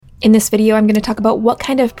In this video, I'm going to talk about what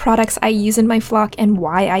kind of products I use in my flock and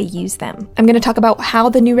why I use them. I'm going to talk about how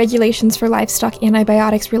the new regulations for livestock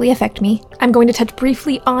antibiotics really affect me. I'm going to touch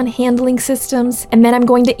briefly on handling systems, and then I'm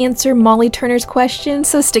going to answer Molly Turner's question,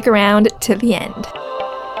 so stick around to the end.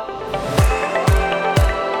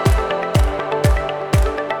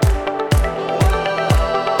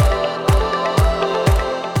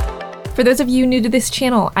 For those of you new to this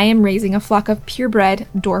channel, I am raising a flock of purebred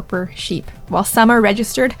DORPER sheep. While some are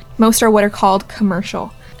registered, most are what are called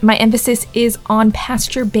commercial. My emphasis is on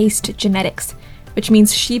pasture-based genetics, which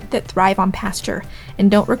means sheep that thrive on pasture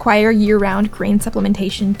and don't require year-round grain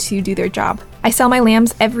supplementation to do their job. I sell my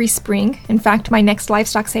lambs every spring. In fact, my next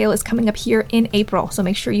livestock sale is coming up here in April, so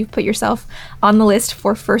make sure you've put yourself on the list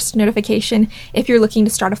for first notification if you're looking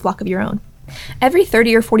to start a flock of your own. Every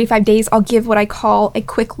 30 or 45 days, I'll give what I call a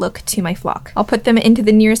quick look to my flock. I'll put them into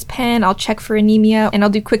the nearest pen, I'll check for anemia, and I'll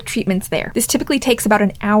do quick treatments there. This typically takes about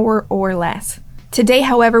an hour or less. Today,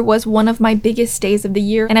 however, was one of my biggest days of the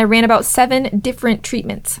year, and I ran about 7 different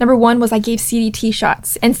treatments. Number 1 was I gave CDT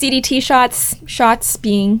shots, and CDT shots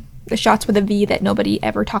being the shots with a V that nobody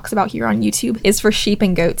ever talks about here on YouTube, is for sheep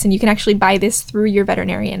and goats, and you can actually buy this through your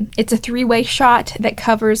veterinarian. It's a 3-way shot that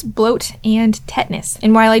covers bloat and tetanus.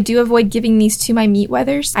 And while I do avoid giving these to my meat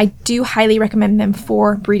wethers, I do highly recommend them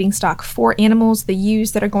for breeding stock, for animals, the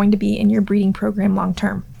ewes that are going to be in your breeding program long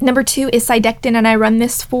term. Number 2 is Cydectin, and I run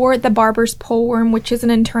this for the Barber's poleworm, which is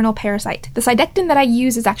an internal parasite. The Cydectin that I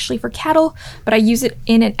use is actually for cattle, but I use it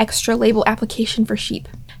in an extra label application for sheep.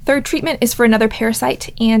 Third treatment is for another parasite,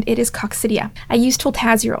 and it is coccidia. I use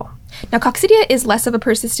toltazuril. Now, coccidia is less of a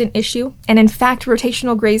persistent issue, and in fact,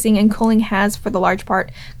 rotational grazing and culling has, for the large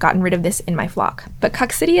part, gotten rid of this in my flock. But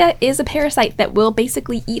coccidia is a parasite that will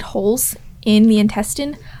basically eat holes in the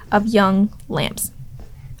intestine of young lambs.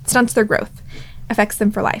 It stunts their growth, affects them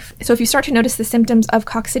for life. So if you start to notice the symptoms of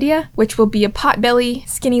coccidia, which will be a pot belly,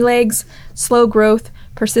 skinny legs, slow growth,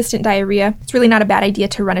 persistent diarrhea, it's really not a bad idea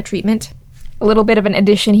to run a treatment. A little bit of an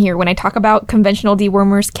addition here. When I talk about conventional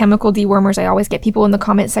dewormers, chemical dewormers, I always get people in the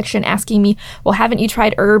comment section asking me, well, haven't you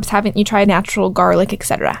tried herbs? Haven't you tried natural garlic,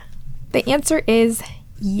 etc.? The answer is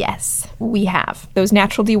yes, we have. Those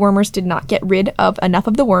natural dewormers did not get rid of enough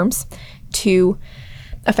of the worms to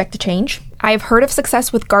affect a change. I have heard of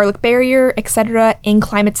success with garlic barrier, etc. in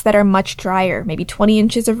climates that are much drier, maybe 20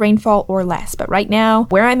 inches of rainfall or less. But right now,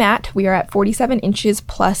 where I'm at, we are at 47 inches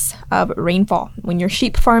plus of rainfall. When you're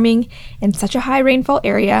sheep farming in such a high rainfall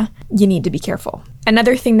area, you need to be careful.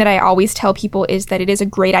 Another thing that I always tell people is that it is a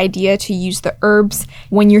great idea to use the herbs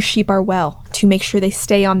when your sheep are well, to make sure they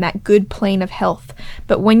stay on that good plane of health.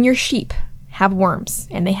 But when your sheep have worms,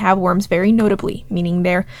 and they have worms very notably, meaning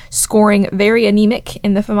they're scoring very anemic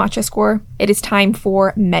in the FAMACHA score, it is time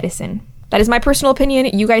for medicine. That is my personal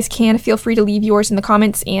opinion. You guys can feel free to leave yours in the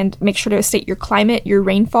comments and make sure to state your climate, your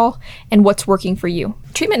rainfall, and what's working for you.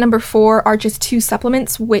 Treatment number 4 are just 2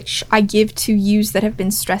 supplements which I give to ewes that have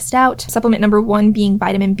been stressed out. Supplement number 1 being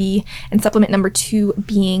vitamin B, and supplement number 2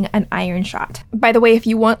 being an iron shot. By the way, if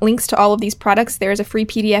you want links to all of these products, there is a free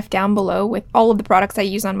PDF down below with all of the products I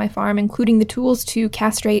use on my farm, including the tools to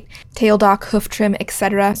castrate, tail dock, hoof trim,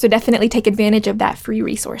 etc. So definitely take advantage of that free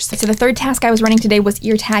resource. So the third task I was running today was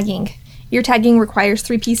ear tagging. Ear tagging requires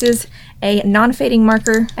 3 pieces, a non-fading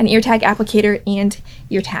marker, an ear tag applicator, and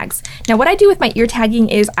ear tags. Now what I do with my ear tagging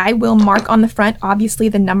is I will mark on the front, obviously,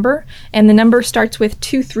 the number, and the number starts with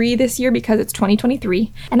 23 this year because it's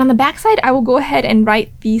 2023. And on the back side, I will go ahead and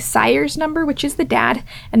write the sire's number, which is the dad,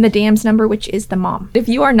 and the dam's number, which is the mom. If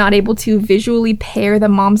you are not able to visually pair the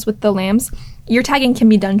moms with the lambs, ear tagging can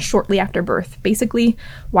be done shortly after birth, basically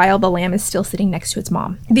while the lamb is still sitting next to its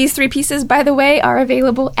mom. These 3 pieces, by the way, are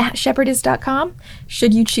available at shepherdess.com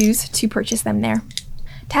should you choose to purchase them there.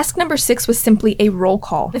 Task number 6 was simply a roll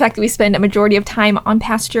call. The fact that we spend a majority of time on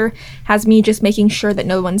pasture has me just making sure that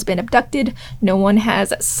no one's been abducted, no one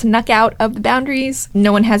has snuck out of the boundaries,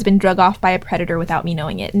 no one has been drug off by a predator without me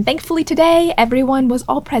knowing it. And thankfully today, everyone was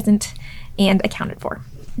all present and accounted for.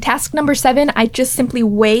 Task number 7, I just simply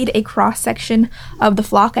weighed a cross-section of the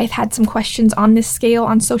flock. I've had some questions on this scale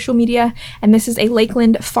on social media, and this is a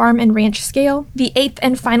Lakeland Farm and Ranch scale. The 8th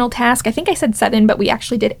and final task, I think I said 7, but we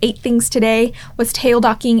actually did 8 things today, was tail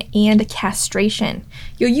docking and castration.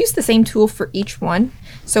 You'll use the same tool for each one.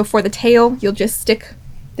 So for the tail, you'll just stick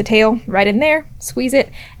the tail right in there, squeeze it,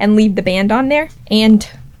 and leave the band on there. And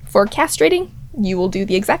for castrating, you will do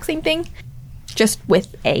the exact same thing, just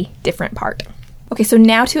with a different part. Okay, so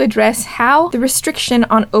now to address how the restriction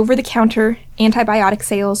on over-the-counter antibiotic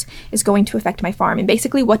sales is going to affect my farm. And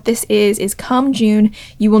basically what this is come June,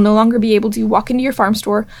 you will no longer be able to walk into your farm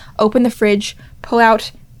store, open the fridge, pull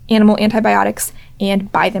out animal antibiotics,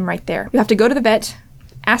 and buy them right there. You have to go to the vet,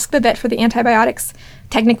 ask the vet for the antibiotics.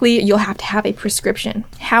 Technically, you'll have to have a prescription.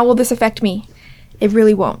 How will this affect me? It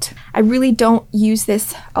really won't. I really don't use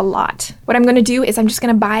this a lot. What I'm gonna do is I'm just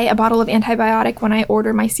gonna buy a bottle of antibiotic when I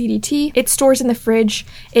order my CDT. It stores in the fridge,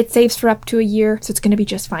 it saves for up to a year, so it's gonna be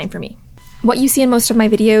just fine for me. What you see in most of my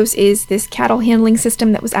videos is this cattle handling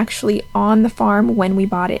system that was actually on the farm when we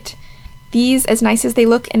bought it. These, as nice as they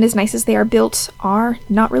look and as nice as they are built, are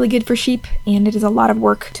not really good for sheep, and it is a lot of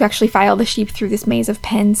work to actually file the sheep through this maze of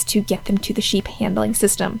pens to get them to the sheep handling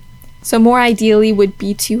system. So more ideally would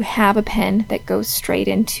be to have a pen that goes straight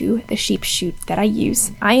into the sheep chute that I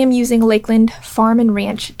use. I am using Lakeland Farm and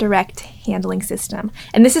Ranch Direct Handling System.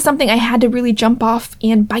 And this is something I had to really jump off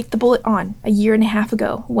and bite the bullet on a year and a half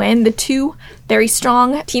ago when the two very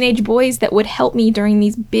strong teenage boys that would help me during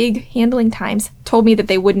these big handling times told me that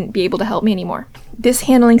they wouldn't be able to help me anymore. This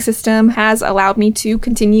handling system has allowed me to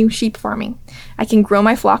continue sheep farming. I can grow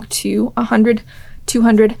my flock to 100,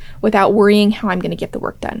 200 without worrying how I'm going to get the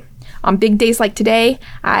work done. On big days like today,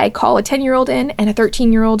 I call a 10-year-old in and a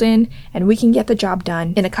 13-year-old in, and we can get the job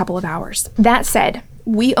done in a couple of hours. That said,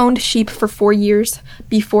 we owned sheep for 4 years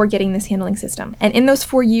before getting this handling system. And in those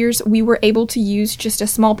 4 years, we were able to use just a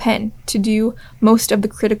small pen to do most of the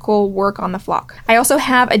critical work on the flock. I also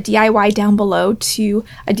have a DIY down below to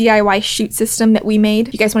a DIY chute system that we made.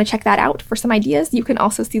 If you guys want to check that out for some ideas, you can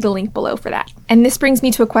also see the link below for that. And this brings me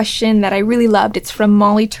to a question that I really loved. It's from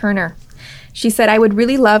Molly Turner. She said, I would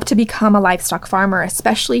really love to become a livestock farmer,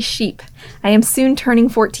 especially sheep. I am soon turning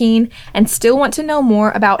 14 and still want to know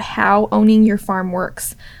more about how owning your farm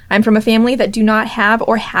works. I'm from a family that do not have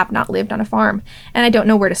or have not lived on a farm, and I don't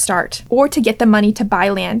know where to start or to get the money to buy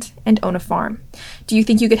land and own a farm. Do you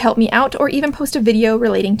think you could help me out or even post a video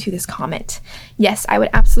relating to this comment? Yes, I would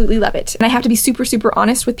absolutely love it. And I have to be super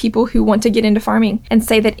honest with people who want to get into farming and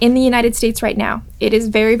say that in the United States right now, it is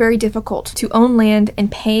very difficult to own land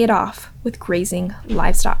and pay it off with grazing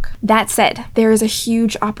livestock. That said, there is a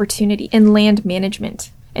huge opportunity in land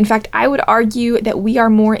management. In fact, I would argue that we are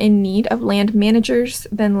more in need of land managers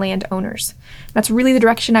than land owners. That's really the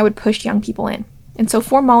direction I would push young people in. And so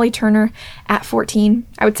for Molly Turner at 14,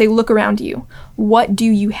 I would say look around you. What do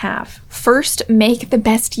you have? First, make the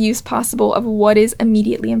best use possible of what is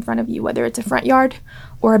immediately in front of you, whether it's a front yard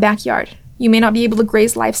or a backyard. You may not be able to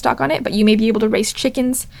graze livestock on it, but you may be able to raise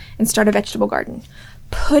chickens and start a vegetable garden.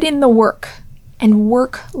 Put in the work and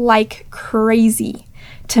work like crazy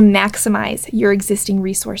to maximize your existing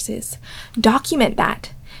resources. Document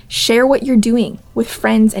that. Share what you're doing with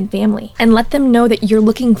friends and family, and let them know that you're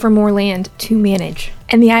looking for more land to manage.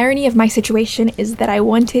 And the irony of my situation is that I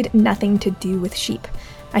wanted nothing to do with sheep.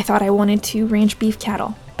 I thought I wanted to ranch beef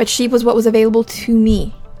cattle, but sheep was what was available to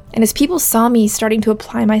me. And as people saw me starting to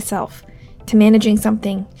apply myself to managing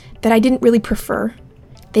something that I didn't really prefer,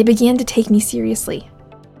 they began to take me seriously.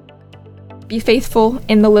 Be faithful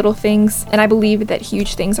in the little things, and I believe that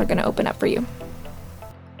huge things are going to open up for you.